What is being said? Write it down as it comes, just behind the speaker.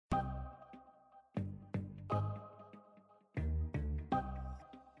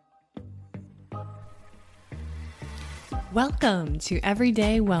Welcome to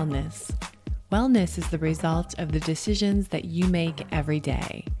Everyday Wellness. Wellness is the result of the decisions that you make every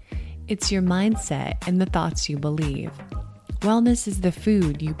day. It's your mindset and the thoughts you believe. Wellness is the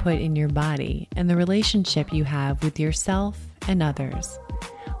food you put in your body and the relationship you have with yourself and others.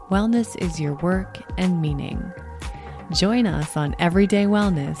 Wellness is your work and meaning. Join us on Everyday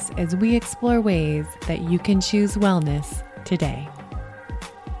Wellness as we explore ways that you can choose wellness today.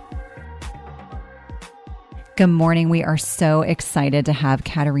 Good morning. We are so excited to have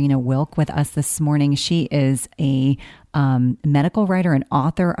Katarina Wilk with us this morning. She is a medical writer and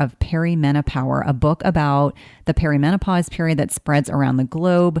author of Perimenopower, a book about the perimenopause period that spreads around the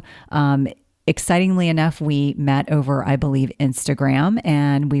globe. Excitingly enough, we met over, I believe, Instagram,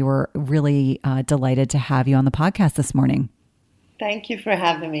 and we were really delighted to have you on the podcast this morning. Thank you for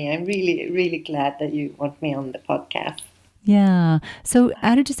having me. I'm really, really glad that you want me on the podcast. Yeah. So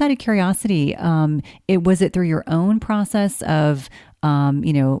out of curiosity, was it through your own process of,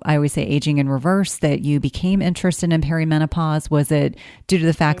 I always say aging in reverse, that you became interested in perimenopause? Was it due to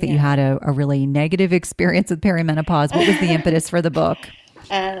the fact that you had a really negative experience with perimenopause? What was the impetus for the book?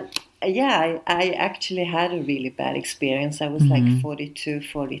 I actually had a really bad experience. I was like 42,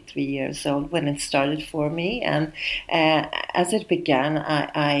 43 years old when it started for me. And as it began,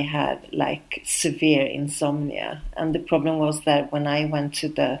 I had like severe insomnia. And the problem was that when I went to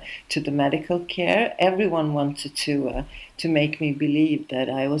the medical care, everyone wanted to make me believe that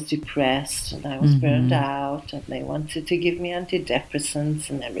I was depressed and I was burned out, and they wanted to give me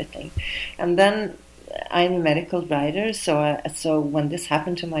antidepressants and everything. And then I'm a medical writer, so when this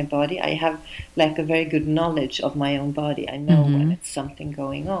happened to my body, I have like a very good knowledge of my own body. I know when it's something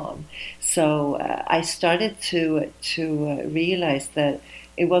going on. So I started to realize that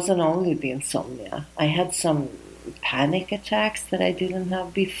it wasn't only the insomnia. I had some panic attacks that I didn't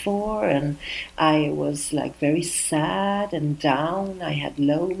have before, and I was like very sad and down. I had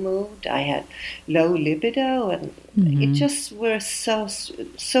low mood, I had low libido, and it just were so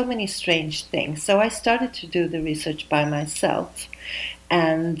many strange things. So I started to do the research by myself,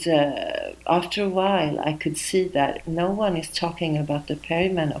 and after a while I could see that no one is talking about the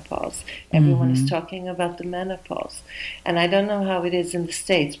perimenopause. Everyone is talking about the menopause. And I don't know how it is in the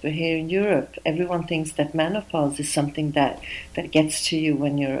States, but here in Europe, everyone thinks that menopause is something that gets to you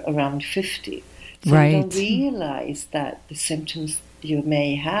when you're around 50. So you don't realize that the symptoms you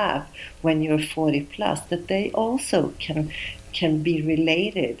may have when you're 40 plus, that they also can be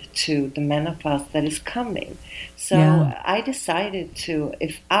related to the menopause that is coming. So I decided to,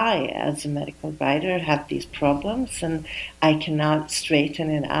 if I, as a medical writer, have these problems and I cannot straighten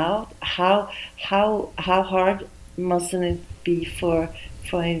it out, how hard mustn't it be for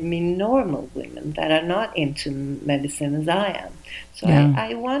normal women that are not into medicine as I am? So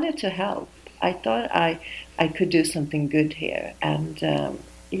I wanted to help. I thought I could do something good here. And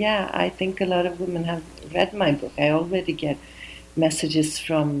I think a lot of women have read my book. I already get messages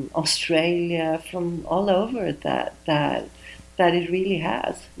from Australia, from all over that it really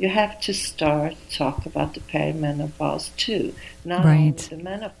has. You have to start talk about the perimenopause too, not only the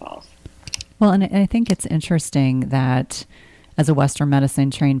menopause. Well, and I think it's interesting that as a Western medicine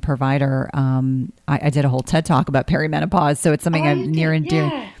trained provider, I did a whole TED talk about perimenopause, so it's something I'm near and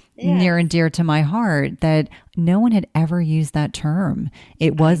dear to my heart, that no one had ever used that term.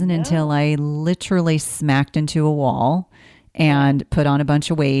 It wasn't until I literally smacked into a wall and put on a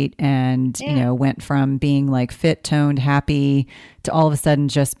bunch of weight and, went from being like fit, toned, happy to all of a sudden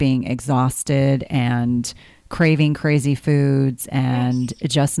just being exhausted and craving crazy foods and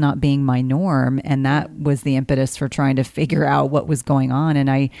just not being my norm. And that was the impetus for trying to figure out what was going on. And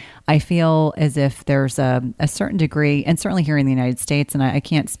I feel as if there's a certain degree, and certainly here in the United States, and I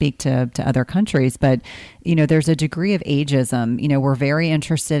can't speak to other countries, but, there's a degree of ageism. We're very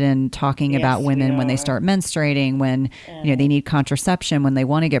interested in talking about women when they start menstruating, when, they need contraception, when they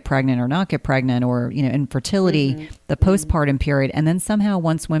want to get pregnant or not get pregnant, or, infertility, the postpartum period. And then somehow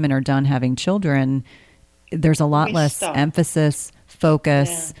once women are done having children, there's a lot less emphasis,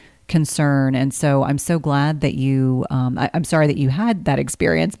 focus, concern. And so I'm so glad that you, I'm sorry that you had that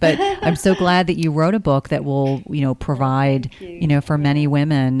experience, but I'm so glad that you wrote a book that will, provide, for many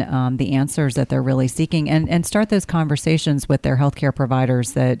women, the answers that they're really seeking, and start those conversations with their healthcare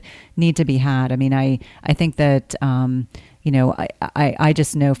providers that need to be had. I mean, I think that, I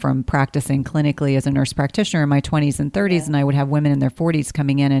just know from practicing clinically as a nurse practitioner in my 20s and 30s, and I would have women in their 40s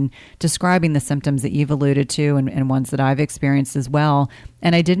coming in and describing the symptoms that you've alluded to and ones that I've experienced as well.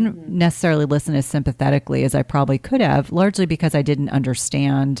 And I didn't necessarily listen as sympathetically as I probably could have, largely because I didn't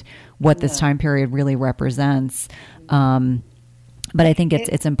understand what this time period really represents. But I think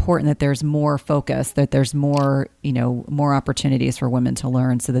it's important that there's more focus, that there's more, more opportunities for women to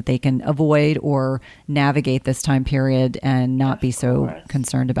learn so that they can avoid or navigate this time period and not be so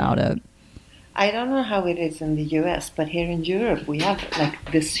concerned about it. I don't know how it is in the US, but here in Europe we have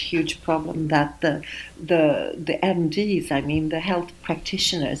like this huge problem that the MDs, I mean the health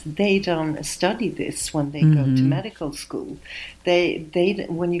practitioners, they don't study this when they go to medical school. They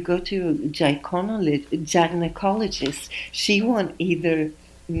when you go to a gynecologist, she won't either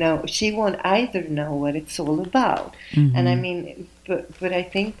know what it's all about. And I mean, but I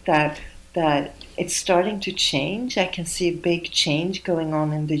think that it's starting to change. I can see a big change going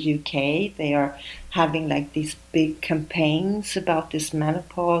on in the UK. They are having like these big campaigns about this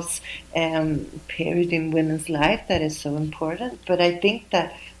menopause period in women's life that is so important. But I think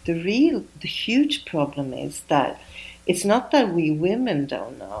that the huge problem is that it's not that we women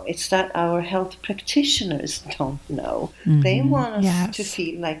don't know, it's that our health practitioners don't know. They want us to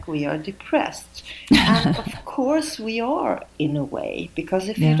feel like we are depressed. And of course we are in a way, because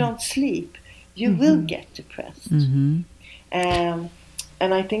if you don't sleep, you will get depressed. And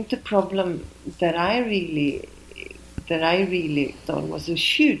I think the problem that I really thought was a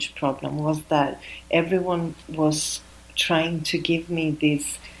huge problem was that everyone was trying to give me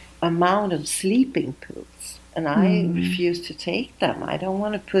this amount of sleeping pills. And I refuse to take them. I don't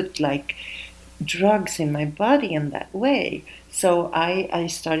want to put like drugs in my body in that way. So I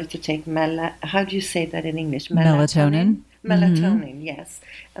started to take how do you say that in English? Melatonin. Melatonin, yes.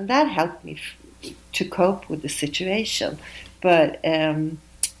 And that helped me to cope with the situation. But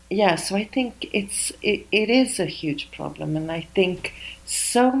so I think it is a huge problem. And I think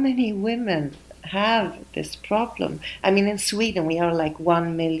so many women have this problem. I mean, in Sweden, we are like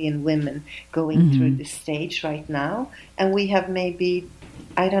 1 million women going through this stage right now. And we have maybe,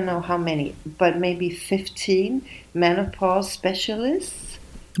 I don't know how many, but maybe 15 menopause specialists.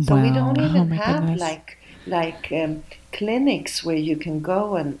 So we don't even have like clinics where you can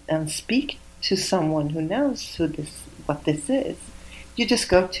go and speak to someone who knows what this is. You just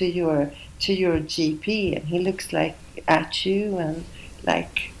go to your GP and he looks like at you and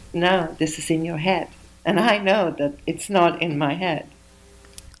like, no, this is in your head. And I know that it's not in my head.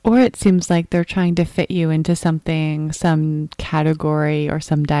 Or it seems like they're trying to fit you into something, some category or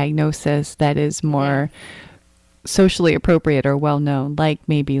some diagnosis that is more socially appropriate or well known, like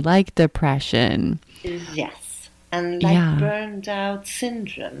depression. Yes. And like burned out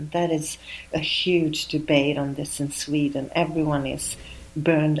syndrome. That is a huge debate on this in Sweden. Everyone is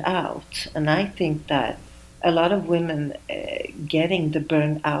burned out. And I think that a lot of women getting the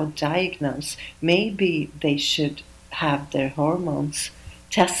burned out diagnosis, maybe they should have their hormones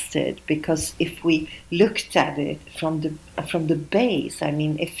tested, because if we looked at it from the base, I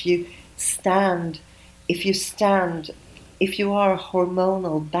mean, if you are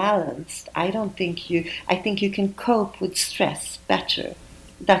hormonal balanced, I think you can cope with stress better.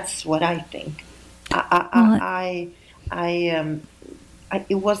 That's what I think.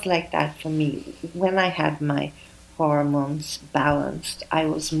 It was like that for me. When I had my hormones balanced, I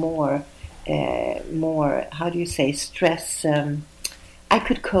was more, how do you say, stress, I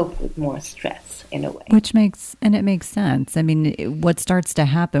could cope with more stress in a way. Which makes sense. I mean, what starts to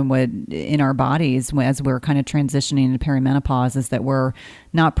happen in our bodies as we're kind of transitioning into perimenopause is that we're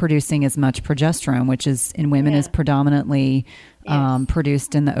not producing as much progesterone, which is in women is predominantly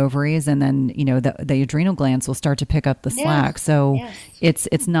produced in the ovaries, and then the adrenal glands will start to pick up the slack. So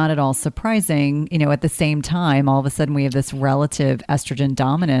it's not at all surprising. At the same time, all of a sudden we have this relative estrogen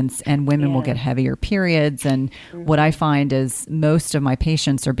dominance, and women will get heavier periods. And what I find is most of my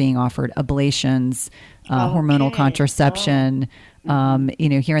patients are being offered ablations, hormonal contraception.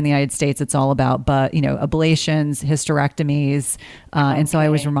 Here in the United States, it's all about, ablations, hysterectomies. And so I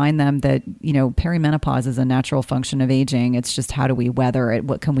always remind them that, perimenopause is a natural function of aging. It's just how do we weather it?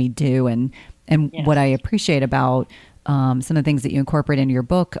 What can we do? And what I appreciate about some of the things that you incorporate into your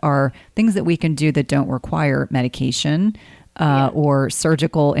book are things that we can do that don't require medication or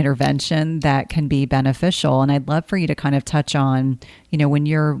surgical intervention that can be beneficial. And I'd love for you to kind of touch on, when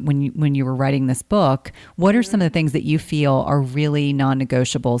you were writing this book, what are some of the things that you feel are really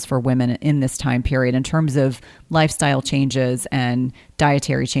non-negotiables for women in this time period in terms of lifestyle changes and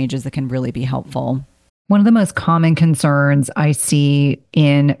dietary changes that can really be helpful? One of the most common concerns I see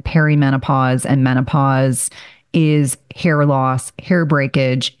in perimenopause and menopause is hair loss, hair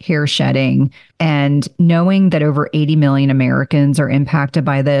breakage, hair shedding. And knowing that over 80 million Americans are impacted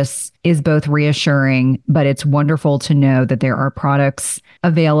by this is both reassuring, but it's wonderful to know that there are products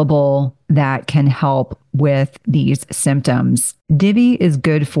available that can help with these symptoms. Divi is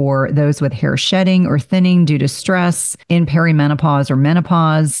good for those with hair shedding or thinning due to stress in perimenopause or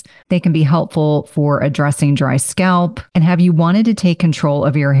menopause. They can be helpful for addressing dry scalp. And have you wanted to take control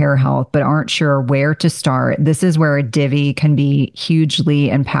of your hair health but aren't sure where to start? This is where a Divi can be hugely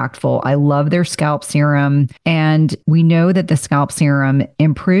impactful. I love their scalp serum. And we know that the scalp serum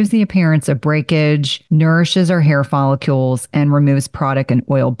improves the appearance of breakage, nourishes our hair follicles, and removes product and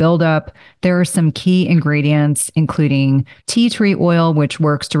oil buildup. There are some key ingredients, including tea tree oil, which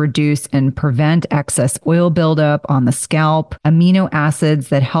works to reduce and prevent excess oil buildup on the scalp, amino acids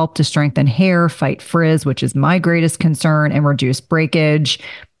that help to strengthen hair, fight frizz, which is my greatest concern, and reduce breakage,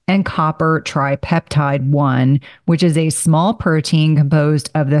 and copper tripeptide 1, which is a small protein composed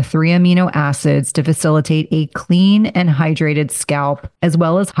of the 3 amino acids to facilitate a clean and hydrated scalp, as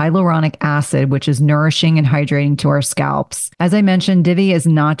well as hyaluronic acid, which is nourishing and hydrating to our scalps. As I mentioned, Divi is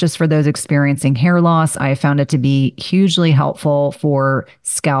not just for those experiencing hair loss. I found it to be hugely helpful for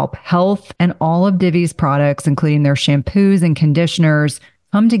scalp health, and all of Divi's products, including their shampoos and conditioners,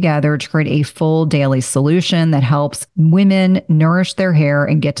 come together to create a full daily solution that helps women nourish their hair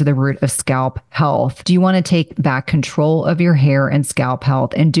and get to the root of scalp health. Do you want to take back control of your hair and scalp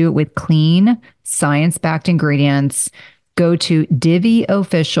health and do it with clean, science-backed ingredients? Go to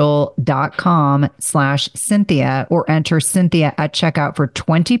diviofficial.com/Cynthia or enter Cynthia at checkout for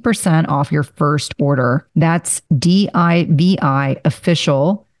 20% off your first order. That's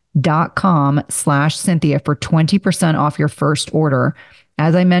diviofficial.com/Cynthia for 20% off your first order.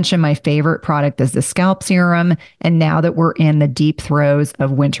 As I mentioned, my favorite product is the scalp serum. And now that we're in the deep throes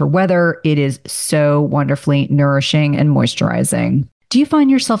of winter weather, it is so wonderfully nourishing and moisturizing. Do you find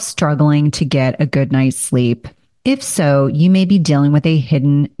yourself struggling to get a good night's sleep? If so, you may be dealing with a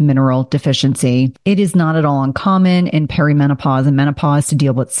hidden mineral deficiency. It is not at all uncommon in perimenopause and menopause to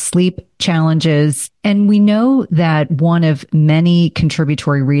deal with sleep challenges. And we know that one of many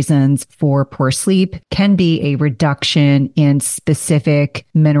contributory reasons for poor sleep can be a reduction in specific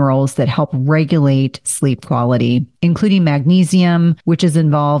minerals that help regulate sleep quality, including magnesium, which is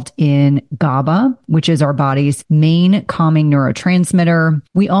involved in GABA, which is our body's main calming neurotransmitter.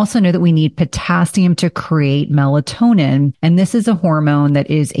 We also know that we need potassium to create melatonin. And this is a hormone that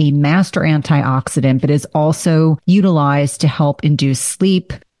is a master antioxidant, but is also utilized to help induce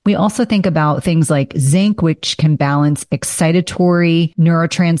sleep. We also think about things like zinc, which can balance excitatory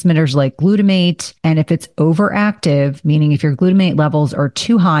neurotransmitters like glutamate. And if it's overactive, meaning if your glutamate levels are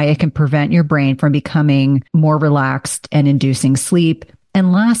too high, it can prevent your brain from becoming more relaxed and inducing sleep.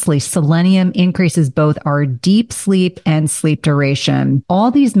 And lastly, selenium increases both our deep sleep and sleep duration.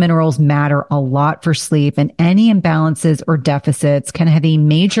 All these minerals matter a lot for sleep, and any imbalances or deficits can have a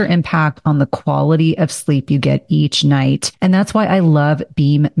major impact on the quality of sleep you get each night. And that's why I love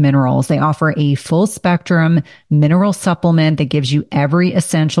Beam Minerals. They offer a full spectrum mineral supplement that gives you every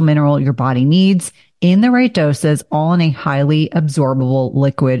essential mineral your body needs in the right doses, all in a highly absorbable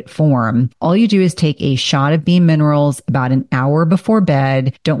liquid form. All you do is take a shot of Beam Minerals about an hour before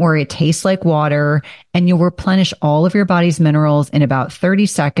bed. Don't worry, it tastes like water, and you'll replenish all of your body's minerals in about 30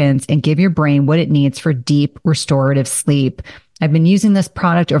 seconds and give your brain what it needs for deep restorative sleep. I've been using this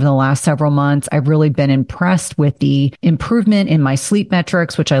product over the last several months. I've really been impressed with the improvement in my sleep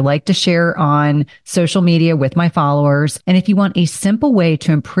metrics, which I like to share on social media with my followers. And if you want a simple way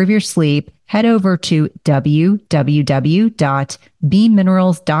to improve your sleep, head over to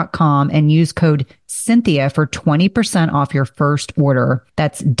www.beamminerals.com and use code Cynthia for 20% off your first order.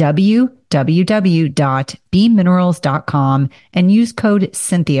 That's www.beamminerals.com and use code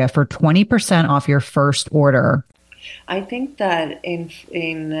Cynthia for 20% off your first order. I think that in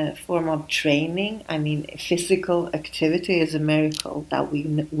form of training, I mean, physical activity is a miracle. That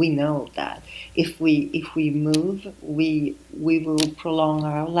we know that if we move, we will prolong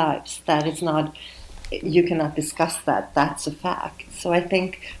our lives. That is not, you cannot discuss that. That's a fact. So I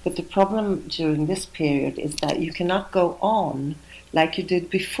think, but the problem during this period is that you cannot go on like you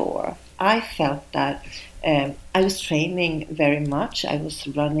did before. I felt that. I was training very much. I was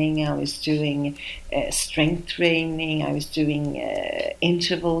running, I was doing strength training, I was doing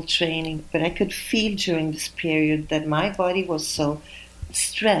interval training, but I could feel during this period that my body was so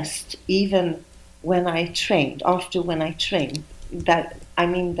stressed, even when I trained, when I trained, that, I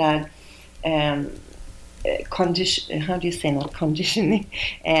mean that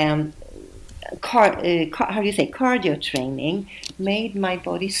cardio training made my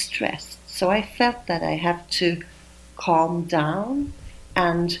body stressed. So I felt that I have to calm down,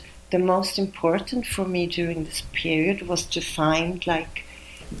 and the most important for me during this period was to find like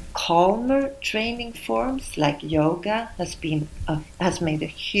calmer training forms, like yoga has made a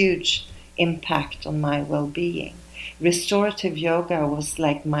huge impact on my well-being. restorative yoga was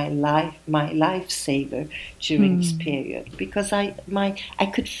like my lifesaver during this period, because I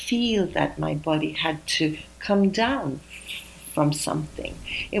could feel that my body had to come down from something.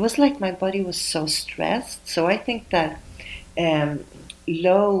 It was like my body was so stressed. So I think that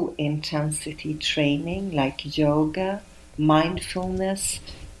low intensity training like yoga, mindfulness,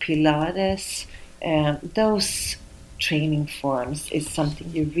 Pilates, those training forms is something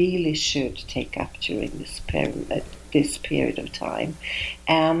you really should take up during this period of time.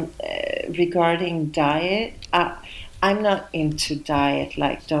 Regarding diet, I'm not into diet,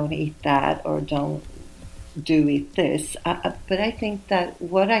 like don't eat that or don't do it this. But I think that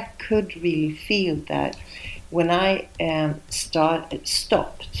what I could really feel that when I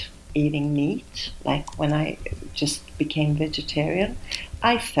stopped eating meat, like when I just became vegetarian,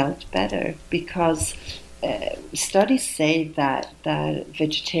 I felt better, because studies say that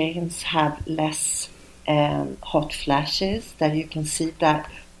vegetarians have less hot flashes, that you can see that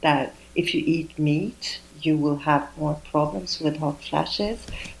if you eat meat, you will have more problems with hot flashes.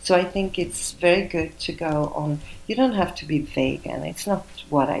 So I think it's very good to go on. You don't have to be vegan. It's not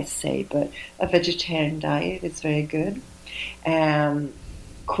what I say, but a vegetarian diet is very good.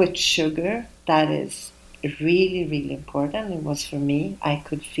 Quit sugar. That is really, really important. It was for me. I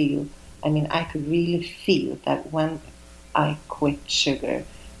could really feel that when I quit sugar,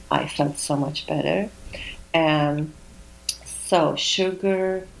 I felt so much better. So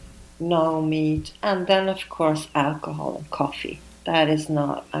sugar, no meat, and then of course alcohol and coffee. That is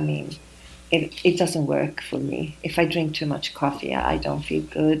not, it doesn't work for me. If I drink too much coffee, I don't feel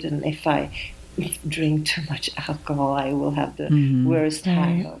good, and if I drink too much alcohol, I will have the worst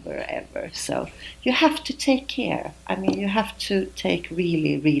hangover ever. So you have to take care. You have to take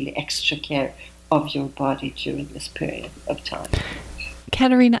really, really extra care of your body during this period of time.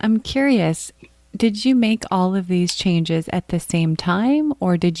 Katarina, I'm curious, did you make all of these changes at the same time,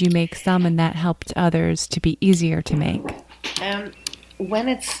 or did you make some and that helped others to be easier to make? When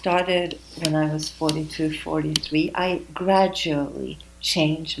it started, when I was 42, 43, I gradually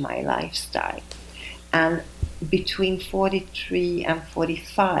changed my lifestyle. And between 43 and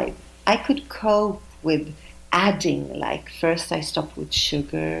 45, I could cope with adding, like first I stopped with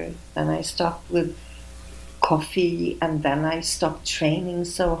sugar, then I stopped with coffee, and then I stopped training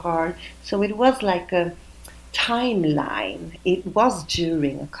so hard. So it was like a timeline. It was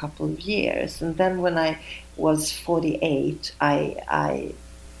during a couple of years. And then when I was 48, I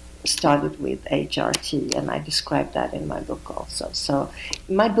started with HRT, and I described that in my book also. So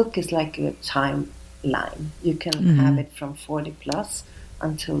my book is like a timeline. You can have it from 40 plus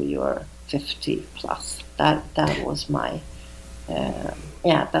until you're 50 plus. That was my,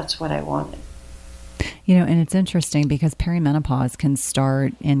 that's what I wanted. And it's interesting because perimenopause can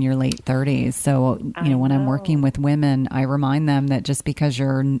start in your late 30s. So, when I'm working with women, I remind them that just because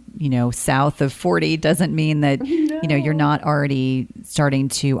you're, south of 40 doesn't mean that, you're not already starting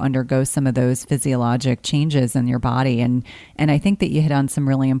to undergo some of those physiologic changes in your body. And I think that you hit on some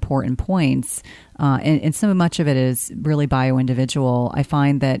really important points. And so much of it is really bio-individual. I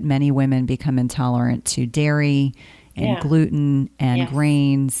find that many women become intolerant to dairy and gluten and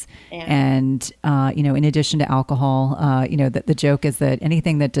grains. And, in addition to alcohol, the joke is that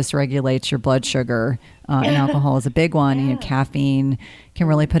anything that dysregulates your blood sugar, and alcohol is a big one. Caffeine can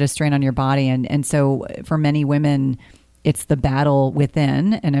really put a strain on your body. And so for many women, it's the battle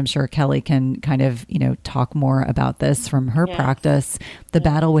within, and I'm sure Kelly can kind of, talk more about this from her practice, the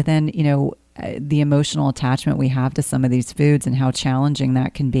battle within, the emotional attachment we have to some of these foods and how challenging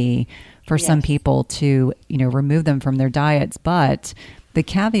that can be for some people to, remove them from their diets. But the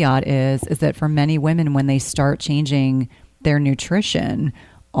caveat is that for many women, when they start changing their nutrition,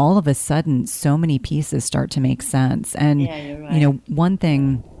 all of a sudden, so many pieces start to make sense. And, you're right. One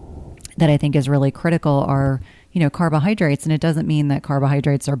thing that I think is really critical are, carbohydrates. And it doesn't mean that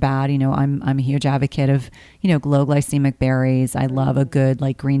carbohydrates are bad. I'm a huge advocate of, low glycemic berries. I love a good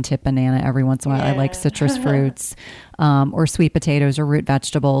green tip banana every once in a while. I like citrus fruits, or sweet potatoes or root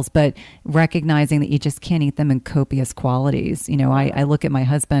vegetables, but recognizing that you just can't eat them in copious qualities. I look at my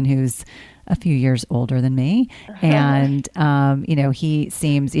husband, who's a few years older than me. And, he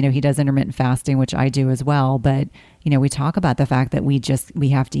seems, he does intermittent fasting, which I do as well. But, we talk about the fact that we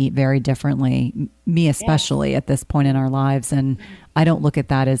have to eat very differently, me especially at this point in our lives. And I don't look at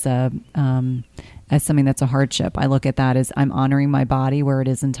that as as something that's a hardship. I look at that as I'm honoring my body where it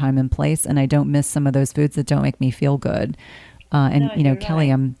is in time and place. And I don't miss some of those foods that don't make me feel good.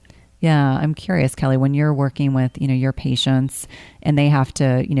 Kelly, right. I'm curious, Kelly, when you're working with, your patients and they have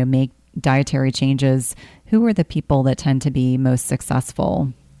to, make dietary changes, who are the people that tend to be most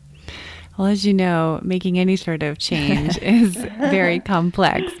successful? Well, as you know, making any sort of change is very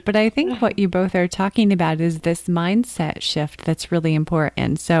complex. But I think what you both are talking about is this mindset shift that's really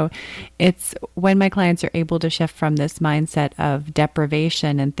important. So it's when my clients are able to shift from this mindset of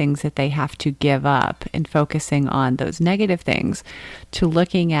deprivation and things that they have to give up and focusing on those negative things to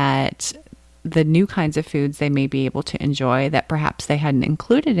looking at the new kinds of foods they may be able to enjoy that perhaps they hadn't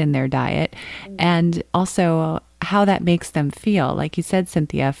included in their diet, and also how that makes them feel. Like you said,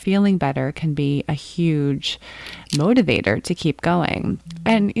 Cynthia, feeling better can be a huge motivator to keep going.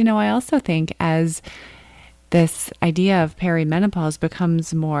 And, I also think as this idea of perimenopause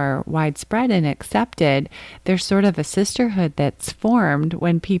becomes more widespread and accepted, there's sort of a sisterhood that's formed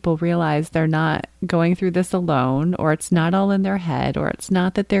when people realize they're not going through this alone, or it's not all in their head, or it's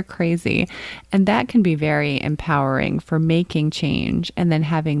not that they're crazy. And that can be very empowering for making change, and then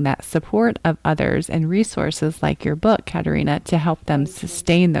having that support of others and resources like your book, Katarina, to help them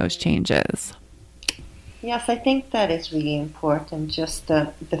sustain those changes. Yes, I think that is really important, just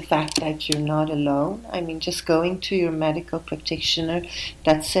the fact that you're not alone. I mean, just going to your medical practitioner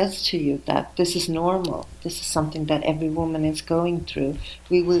that says to you that this is normal, this is something that every woman is going through.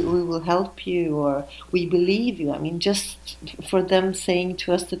 We will help you, or we believe you. I mean, just for them saying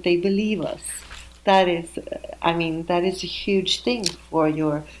to us that they believe us. That is a huge thing for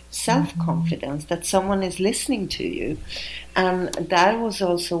your self-confidence, that someone is listening to you. And that was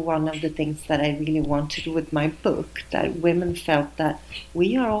also one of the things that I really wanted with my book, that women felt that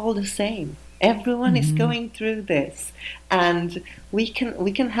we are all the same. Everyone is going through this, and we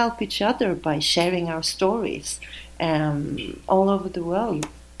can help each other by sharing our stories all over the world.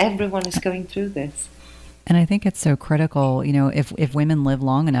 Everyone is going through this. And I think it's so critical, if women live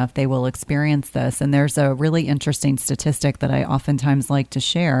long enough, they will experience this. And there's a really interesting statistic that I oftentimes like to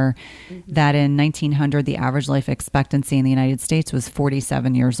share, that in 1900, the average life expectancy in the United States was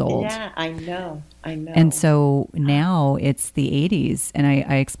 47 years old. Yeah, I know. And so now it's the 80s. And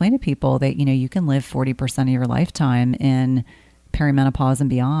I explain to people that, you can live 40% of your lifetime in perimenopause and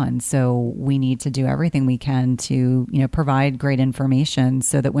beyond. So we need to do everything we can to, provide great information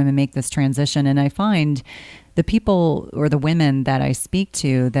so that women make this transition. And I find the people or the women that I speak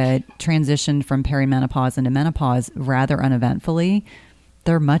to that transitioned from perimenopause into menopause rather uneventfully,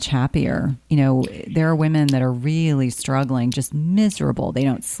 they're much happier. There are women that are really struggling, just miserable. They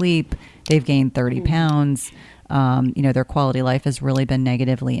don't sleep. They've gained 30 pounds. Their quality of life has really been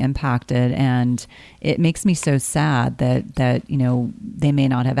negatively impacted, and it makes me so sad that they may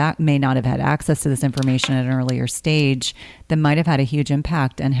not have had access to this information at an earlier stage that might have had a huge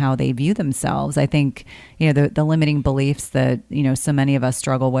impact on how they view themselves. I think the limiting beliefs that so many of us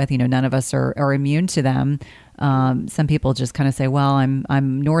struggle with, none of us are immune to them. Some people just kind of say, well,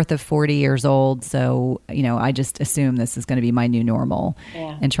 I'm north of 40 years old, so I just assume this is going to be my new normal,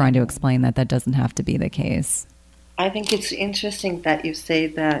 and trying to explain that doesn't have to be the case. I think it's interesting that you say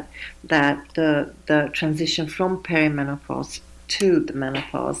that the transition from perimenopause to the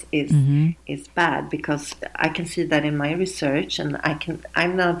menopause is bad, because I can see that in my research, and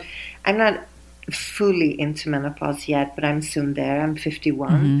I'm not fully into menopause yet, but I'm soon there. I'm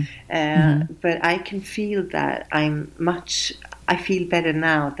 51, but I can feel that I feel better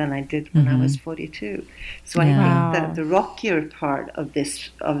now than I did when I was 42. So I think that the rockier part of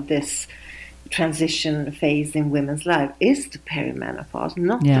this transition phase in women's life is the perimenopause,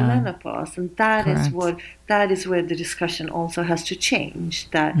 not the menopause, and that is where the discussion also has to change.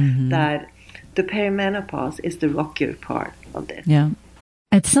 That the perimenopause is the rockier part of this. Yeah.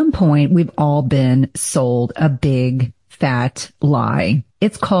 At some point, we've all been sold a big fat lie.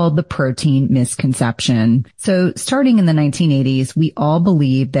 It's called the protein misconception. So starting in the 1980s, we all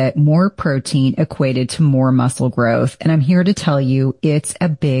believed that more protein equated to more muscle growth. And I'm here to tell you it's a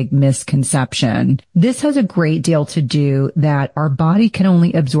big misconception. This has a great deal to do that our body can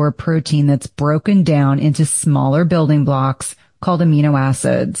only absorb protein that's broken down into smaller building blocks called amino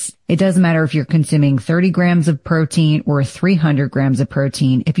acids. It doesn't matter if you're consuming 30 grams of protein or 300 grams of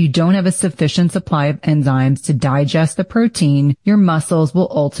protein. If you don't have a sufficient supply of enzymes to digest the protein, your muscles will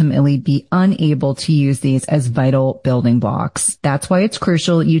ultimately be unable to use these as vital building blocks. That's why it's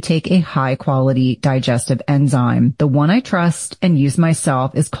crucial you take a high quality digestive enzyme. The one I trust and use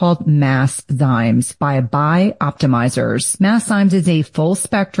myself is called Masszymes by Optimizers. Masszymes is a full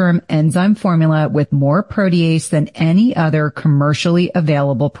spectrum enzyme formula with more protease than any other commercially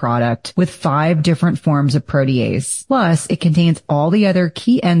available product. product with 5 different forms of protease. Plus, it contains all the other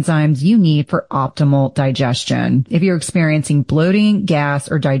key enzymes you need for optimal digestion. If you're experiencing bloating,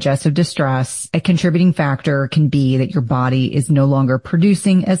 gas, or digestive distress, a contributing factor can be that your body is no longer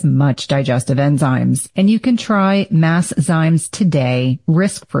producing as much digestive enzymes. And you can try Masszymes today,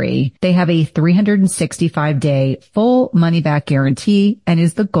 risk-free. They have a 365-day full money-back guarantee and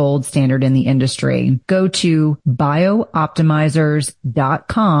is the gold standard in the industry. Go to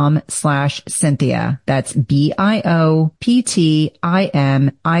bioptimizers.com/Cynthia. That's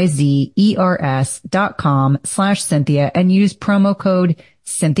bioptimizers.com/Cynthia and use promo code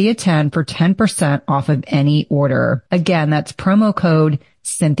Cynthia10 for 10% off of any order. Again, that's promo code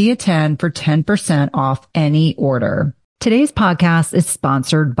Cynthia10 for 10% off any order. Today's podcast is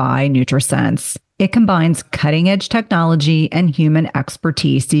sponsored by NutriSense. It combines cutting-edge technology and human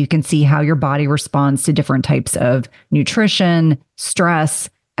expertise so you can see how your body responds to different types of nutrition, stress,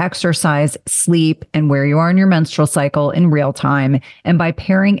 exercise, sleep, and where you are in your menstrual cycle in real time. And by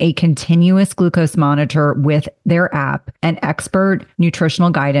pairing a continuous glucose monitor with their app and expert nutritional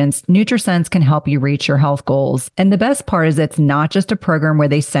guidance, NutriSense can help you reach your health goals. And the best part is it's not just a program where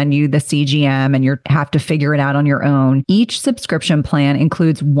they send you the CGM and you have to figure it out on your own. Each subscription plan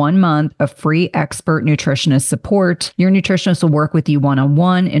includes 1 month of free expert nutritionist support. Your nutritionist will work with you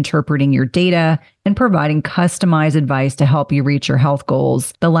one-on-one, interpreting your data and providing customized advice to help you reach your health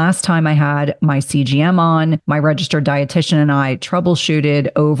goals. The last time I had my CGM on, my registered dietitian and I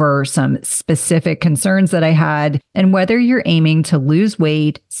troubleshooted over some specific concerns that I had. And whether you're aiming to lose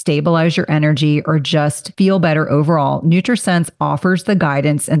weight, stabilize your energy, or just feel better overall, NutriSense offers the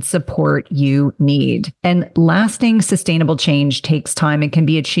guidance and support you need. And lasting sustainable change takes time and can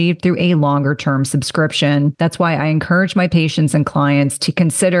be achieved through a longer-term subscription. That's why I encourage my patients and clients to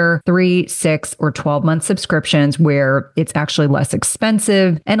consider 3, 6, or 12-month subscriptions where it's actually less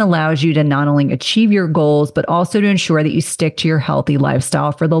expensive and allows you to not only achieve your goals, but also to ensure that you stick to your healthy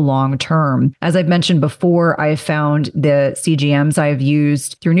lifestyle for the long term. As I've mentioned before, I have found the CGMs I've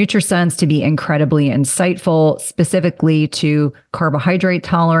used through NutriSense to be incredibly insightful, specifically to carbohydrate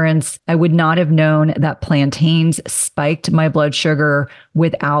tolerance. I would not have known that plantains spiked my blood sugar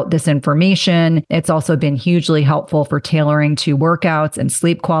without this information. It's also been hugely helpful for tailoring to workouts and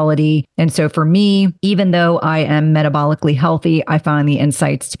sleep quality. And so for me, even though I am metabolically healthy, I find the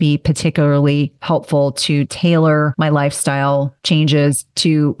insights to be particularly helpful to tailor my lifestyle changes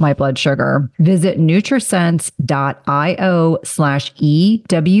to my blood sugar. Visit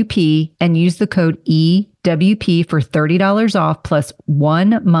nutrisense.io/EWP and use the code EWP for $30 off plus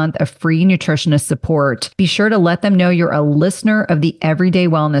 1 month of free nutritionist support. Be sure to let them know you're a listener of the Everyday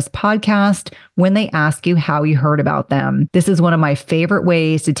Wellness podcast when they ask you how you heard about them. This is one of my favorite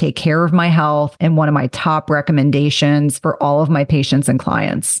ways to take care of my health and one of my top recommendations for all of my patients and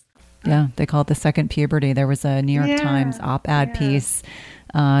clients. Yeah, they call it the second puberty. There was a New York Times op-ed piece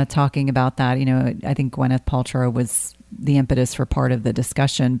talking about that. You know, I think Gwyneth Paltrow was the impetus for part of the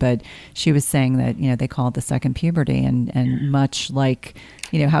discussion, but she was saying that, you know, they call it the second puberty and much like,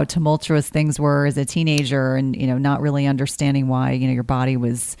 you know, how tumultuous things were as a teenager and, you know, not really understanding why, you know, your body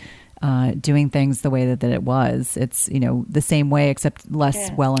was doing things the way that it was. It's, you know, the same way, except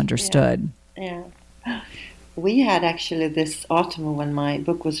less well understood. Yeah. We had actually this autumn when my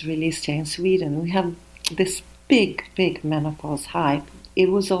book was released here in Sweden, we have this big menopause hype. It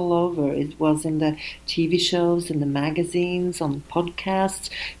was all over. It was in the TV shows, in the magazines, on podcasts.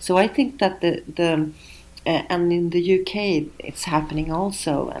 So I think that and in the UK it's happening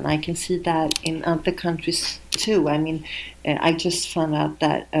also, and I can see that in other countries too. I mean, I just found out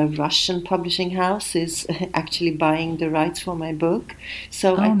that a Russian publishing house is actually buying the rights for my book.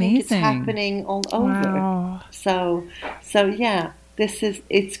 So I think it's happening all over. Wow. So yeah,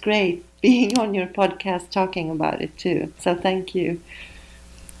 it's great being on your podcast talking about it too. So thank you.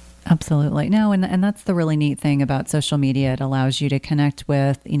 Absolutely. No, and that's the really neat thing about social media. It allows you to connect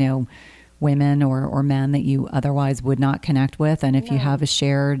with, you know, women or men that you otherwise would not connect with. And if you have a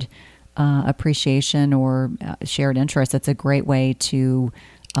shared appreciation or shared interest, it's a great way to,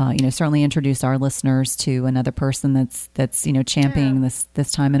 you know, certainly introduce our listeners to another person that's you know, championing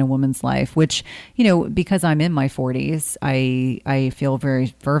this time in a woman's life, which, you know, because I'm in my 40s, I feel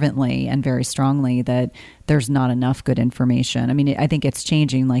very fervently and very strongly that there's not enough good information. I mean, I think it's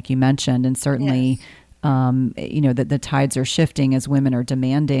changing, like you mentioned, and certainly that the tides are shifting as women are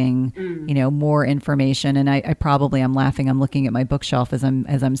demanding, more information. And I'm laughing. I'm looking at my bookshelf as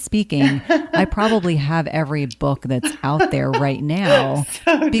I'm speaking. I probably have every book that's out there right now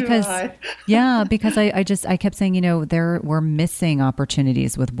because I kept saying, we're missing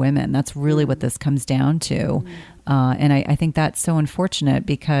opportunities with women. That's really what this comes down to. And I think that's so unfortunate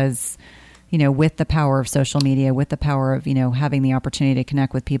because, with the power of social media, with the power of, having the opportunity to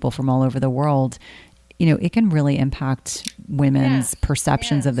connect with people from all over the world, it can really impact women's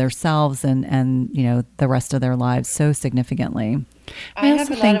perceptions of themselves and the rest of their lives so significantly. I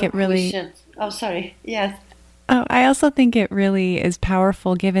also think it really... Oh, sorry. Yes. Oh, I also think it really is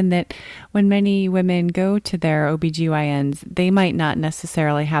powerful given that when many women go to their OBGYNs, they might not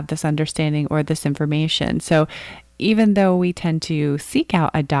necessarily have this understanding or this information. So even though we tend to seek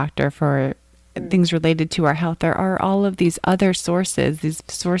out a doctor for things related to our health, there are all of these other sources, these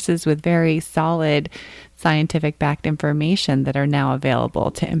sources with very solid scientific backed information that are now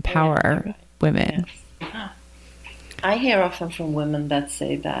available to empower women. Yes. I hear often from women that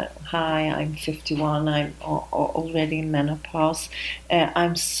say that, hi, I'm 51, I'm already in menopause.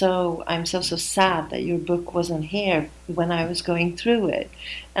 I'm so sad that your book wasn't here when I was going through it.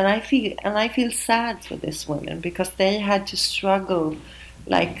 And I feel sad for these women because they had to struggle.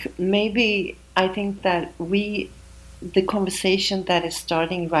 Like maybe I think that the conversation that is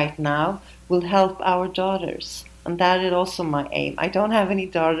starting right now will help our daughters. And that is also my aim. I don't have any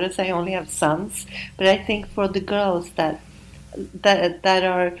daughters, I only have sons. But I think for the girls that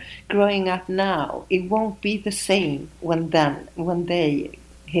are growing up now, it won't be the same when they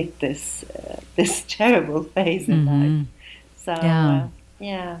hit this terrible phase in life. So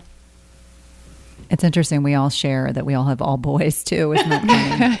yeah. It's interesting. We all share that we all have all boys too, isn't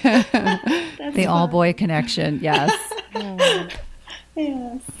that funny? The all boy connection. Yes.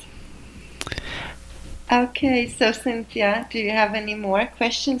 Yes. Okay. So Cynthia, do you have any more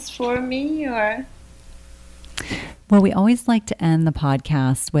questions for me or? Well, we always like to end the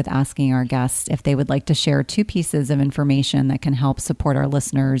podcast with asking our guests if they would like to share 2 pieces of information that can help support our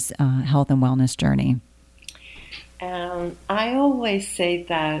listeners' health and wellness journey. I always say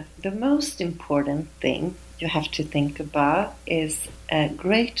that the most important thing you have to think about is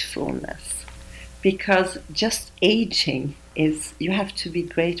gratefulness, because just aging is, you have to be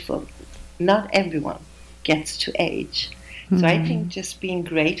grateful. Not everyone gets to age. So I think just being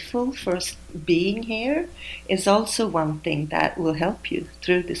grateful for being here is also one thing that will help you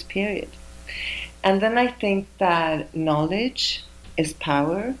through this period. And then I think that knowledge is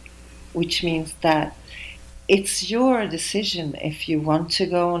power, which means that it's your decision if you want to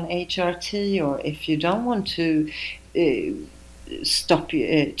go on HRT or if you don't want to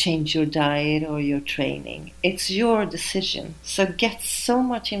change your diet or your training. It's your decision. So get so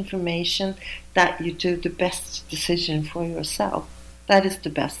much information that you do the best decision for yourself. That is the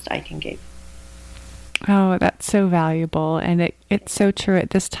best I can give. Oh, that's so valuable. And it's so true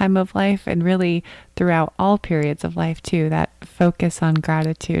at this time of life and really throughout all periods of life too. That focus on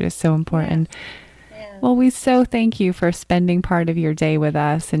gratitude is so important. Yeah. Well, we so thank you for spending part of your day with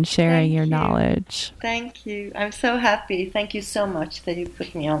us and sharing your knowledge. Thank you. I'm so happy. Thank you so much that you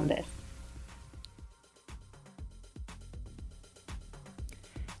put me on this.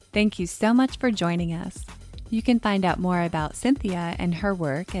 Thank you so much for joining us. You can find out more about Cynthia and her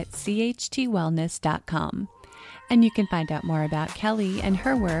work at chtwellness.com. And you can find out more about Kelly and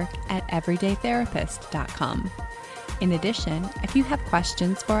her work at everydaytherapist.com. In addition, if you have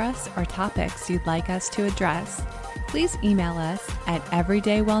questions for us or topics you'd like us to address, please email us at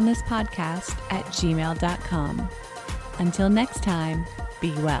everydaywellnesspodcast@gmail.com. Until next time,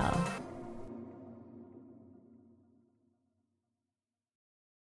 be well.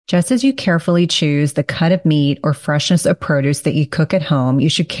 Just as you carefully choose the cut of meat or freshness of produce that you cook at home, you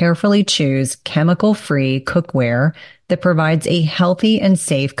should carefully choose chemical-free cookware that provides a healthy and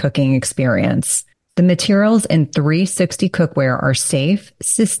safe cooking experience. The materials in 360 cookware are safe,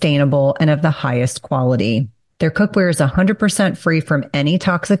 sustainable, and of the highest quality. Their cookware is 100% free from any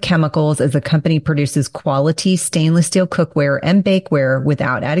toxic chemicals, as the company produces quality stainless steel cookware and bakeware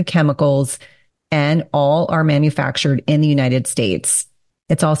without added chemicals, and all are manufactured in the United States.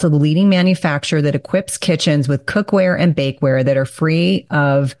 It's also the leading manufacturer that equips kitchens with cookware and bakeware that are free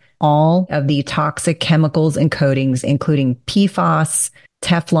of all of the toxic chemicals and coatings, including PFAS,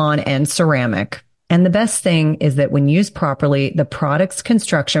 Teflon, and ceramic. And the best thing is that when used properly, the product's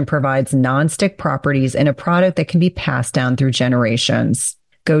construction provides nonstick properties in a product that can be passed down through generations.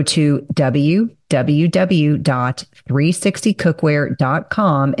 Go to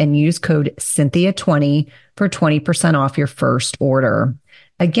www.360cookware.com and use code Cynthia20 for 20% off your first order.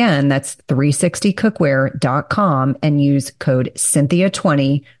 Again, that's 360cookware.com and use code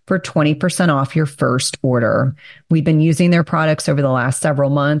Cynthia20 for 20% off your first order. We've been using their products over the last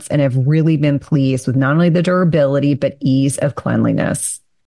several months and have really been pleased with not only the durability, but ease of cleanliness.